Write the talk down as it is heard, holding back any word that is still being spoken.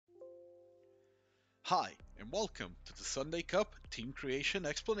Hi, and welcome to the Sunday Cup Team Creation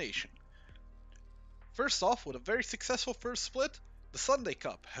Explanation. First off, with a very successful first split, the Sunday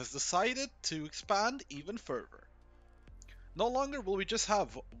Cup has decided to expand even further. No longer will we just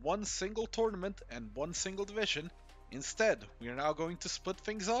have one single tournament and one single division. Instead, we are now going to split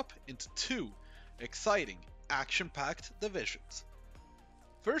things up into two exciting, action-packed divisions.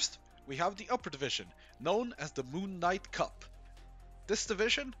 First, we have the upper division, known as the Moon Knight Cup. This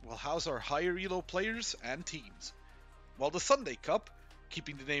division will house our higher elo players and teams, while the Sunday Cup,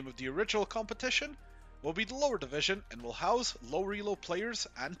 keeping the name of the original competition, will be the lower division and will house lower elo players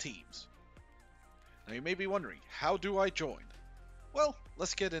and teams. Now you may be wondering, how do I join? Well,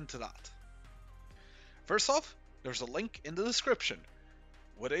 let's get into that. First off, there's a link in the description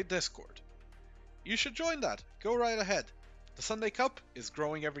with a Discord. You should join that, go right ahead. The Sunday Cup is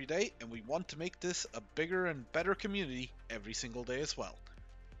growing every day and we want to make this a bigger and better community every single day as well.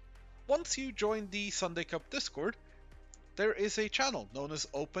 Once you join the Sunday Cup Discord, there is a channel known as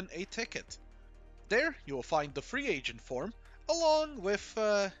Open a Ticket. There you will find the free agent form along with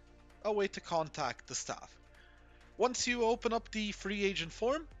a way to contact the staff. Once you open up the free agent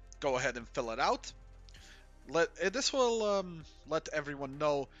form, go ahead and fill it out. This will let everyone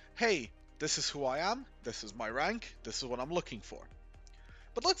know, hey, this is who I am, this is my rank, this is what I'm looking for.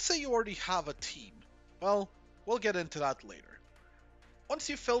 But let's say you already have a team. Well, we'll get into that later. Once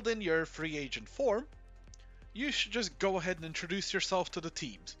you've filled in your free agent form, you should just go ahead and introduce yourself to the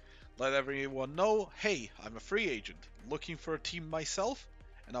teams. Let everyone know, hey, I'm a free agent, looking for a team myself,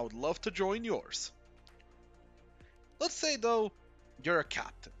 and I would love to join yours. Let's say though, you're a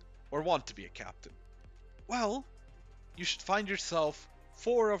captain, or want to be a captain. Well, you should find yourself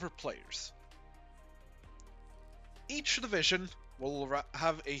 4 other players. Each division will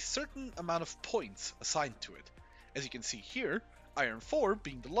have a certain amount of points assigned to it. As you can see here, Iron 4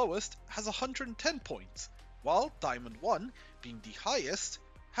 being the lowest has 110 points, while Diamond 1 being the highest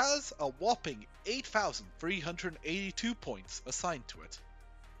has a whopping 8,382 points assigned to it.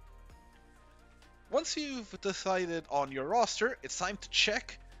 Once you've decided on your roster, it's time to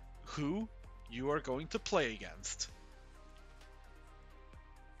check who you are going to play against.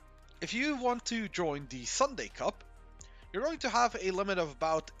 If you want to join the Sunday Cup, you're going to have a limit of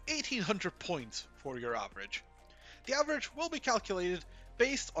about 1,800 points for your average. The average will be calculated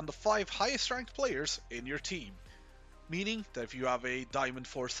based on the 5 highest ranked players in your team, meaning that if you have a Diamond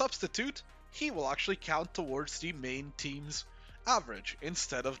 4 substitute, he will actually count towards the main team's average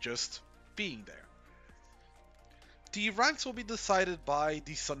instead of just being there. The ranks will be decided by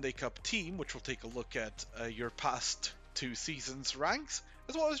the Sunday Cup team, which will take a look at your past 2 seasons' ranks,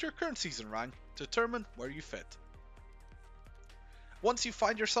 as well as your current season rank, to determine where you fit. Once you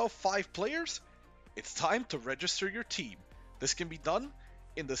find yourself 5 players, it's time to register your team. This can be done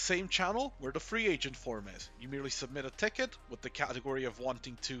in the same channel where the free agent form is. You merely submit a ticket with the category of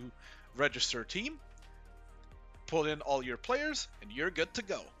wanting to register a team, put in all your players, and you're good to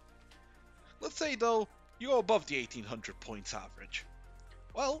go. Let's say though, you go above the 1,800 points average.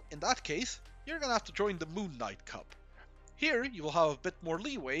 Well, in that case, you're gonna have to join the Moon Knight Cup. Here, you will have a bit more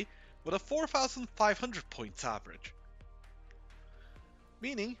leeway with a 4,500 points average.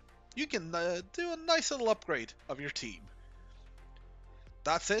 Meaning, you can do a nice little upgrade of your team.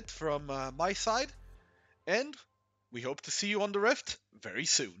 That's it from my side, and we hope to see you on the Rift very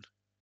soon.